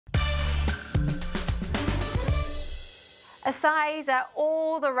Acais are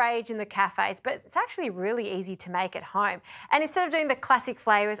all the rage in the cafes, but it's actually really easy to make at home. And instead of doing the classic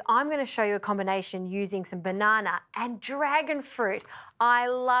flavours, I'm going to show you a combination using some banana and dragon fruit. I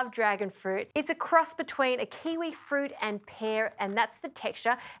love dragon fruit. It's a cross between a kiwi fruit and pear, and that's the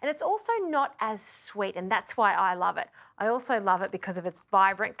texture. And it's also not as sweet, and that's why I love it. I also love it because of its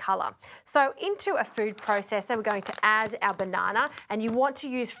vibrant colour. So into a food processor, we're going to add our banana, and you want to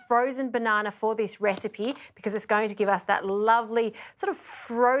use frozen banana for this recipe because it's going to give us that lovely sort of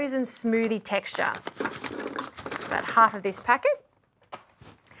frozen smoothie texture. About half of this packet,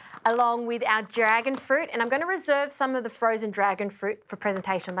 along with our dragon fruit, and I'm going to reserve some of the frozen dragon fruit for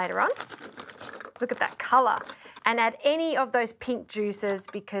presentation later on. Look at that colour. And add any of those pink juices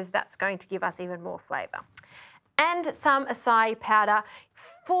because that's going to give us even more flavour. And some acai powder,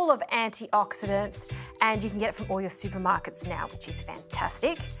 full of antioxidants, and you can get it from all your supermarkets now, which is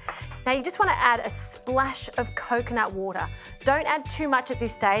fantastic. Now you just want to add a splash of coconut water. Don't add too much at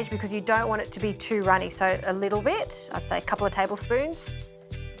this stage because you don't want it to be too runny, so a little bit, I'd say a couple of tablespoons.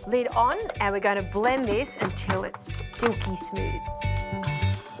 Lid on, and we're going to blend this until it's silky smooth.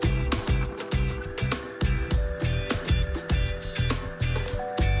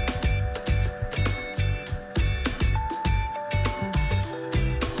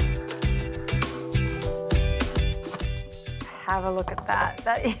 Have a look at that.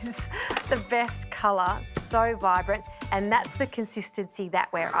 That is the best colour, so vibrant, and that's the consistency that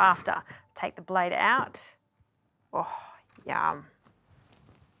we're after. Take the blade out. Oh, yum.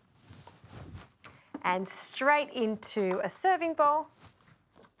 And straight into a serving bowl.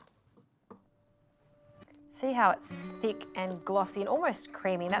 See how it's thick and glossy and almost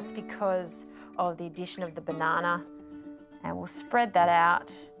creamy? That's because of the addition of the banana. And we'll spread that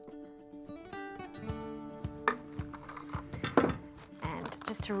out.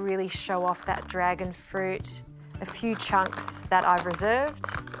 Just to really show off that dragon fruit, a few chunks that I've reserved.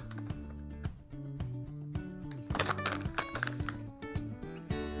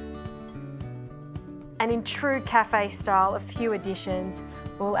 And in true cafe style, a few additions.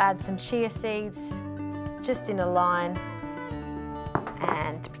 We'll add some chia seeds, just in a line.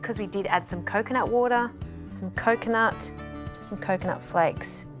 And because we did add some coconut water, some coconut, just some coconut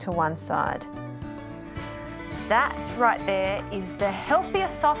flakes to one side. That right there is the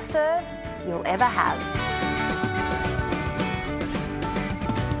healthiest soft serve you'll ever have.